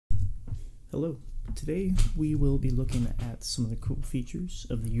Hello. Today we will be looking at some of the cool features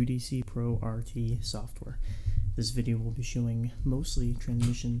of the UDC Pro RT software. This video will be showing mostly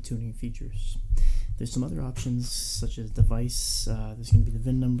transmission tuning features. There's some other options such as device, there's going to be the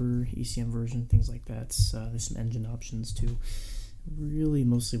VIN number, ECM version, things like that. There's some engine options too. Really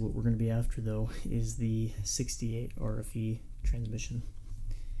mostly what we're going to be after though is the 68 RFE transmission.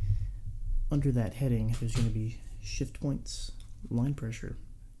 Under that heading there's going to be shift points, line pressure,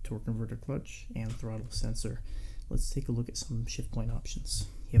 torque converter clutch, and throttle sensor. Let's take a look at some shift point options.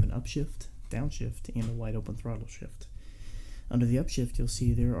 You have an upshift, downshift, and a wide open throttle shift. Under the upshift you'll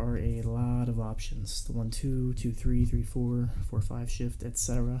see there are a lot of options. The 1, 2, 2, 3, 3, 4, 4, 5 shift,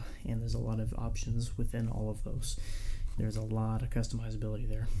 etc. And there's a lot of options within all of those. There's a lot of customizability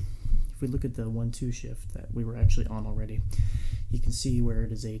there. If we look at the 1, 2 shift that we were actually on already, you can see where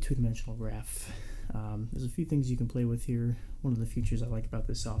it is a two-dimensional graph. There's a few things you can play with here. One of the features I like about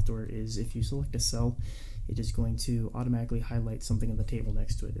this software is if you select a cell, it is going to automatically highlight something in the table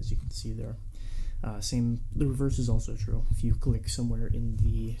next to it, as you can see there. The reverse is also true. If you click somewhere in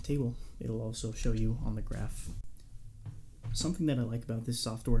the table, it'll also show you on the graph. Something that I like about this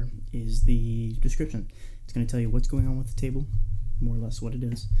software is the description. It's going to tell you what's going on with the table, more or less what it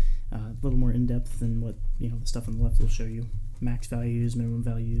is. A little more in-depth than what the stuff on the left will show you. Max values, minimum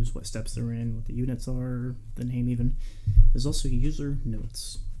values, what steps they're in, what the units are, the name even. There's also user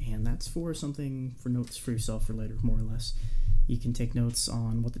notes, and that's for notes for yourself for later, more or less. You can take notes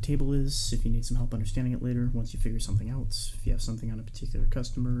on what the table is if you need some help understanding it later once you figure something out. If you have something on a particular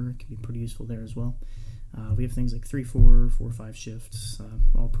customer, it can be pretty useful there as well. We have things like 3, 4, 4, 5 shifts,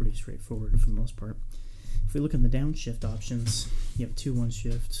 all pretty straightforward for the most part. If we look in the downshift options, you have 2, 1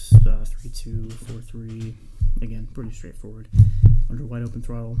 shift, 3, 2, 4, 3. Again, pretty straightforward. Under wide open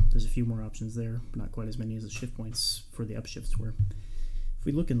throttle, there's a few more options there, but not quite as many as the shift points for the upshifts were. If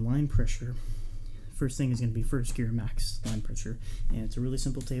we look in line pressure, first thing is going to be first gear max line pressure, and it's a really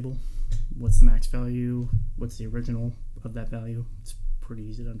simple table. What's the max value? What's the original of that value? It's pretty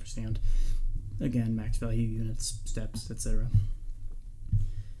easy to understand. Again, max value, units, steps, etc.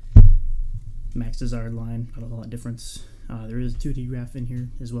 Max desired line, not a whole lot of difference. There is a 2D graph in here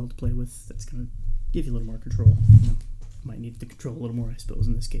as well to play with. That's going to give you a little more control. Might need to control a little more, I suppose,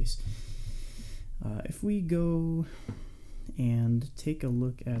 in this case. If we go and take a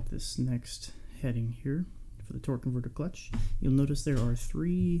look at this next heading here for the torque converter clutch, you'll notice there are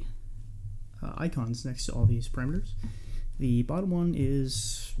 3 icons next to all these parameters. The bottom one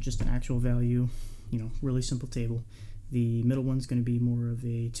is just an actual value, really simple table. The middle one's going to be more of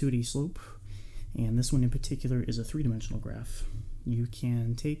a 2D slope, and this one in particular is a 3-dimensional graph. You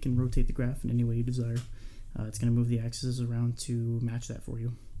can take and rotate the graph in any way you desire. It's going to move the axes around to match that for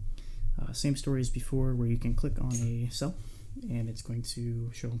you. Same story as before, where you can click on a cell and it's going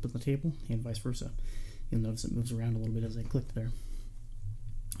to show up on the table, and vice versa. You'll notice it moves around a little bit as I clicked there.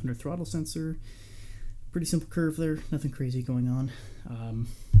 Under throttle sensor, pretty simple curve there, nothing crazy going on.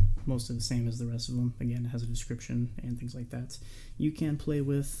 Most of the same as the rest of them. Again, it has a description and things like that. You can play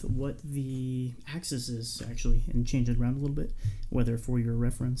with what the axis is actually and change it around a little bit, whether for your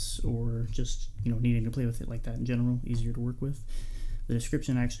reference or just needing to play with it like that in general, easier to work with. The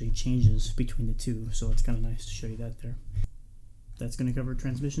description actually changes between the two, so it's kind of nice to show you that there. That's going to cover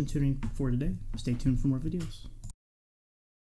transmission tuning for today. Stay tuned for more videos.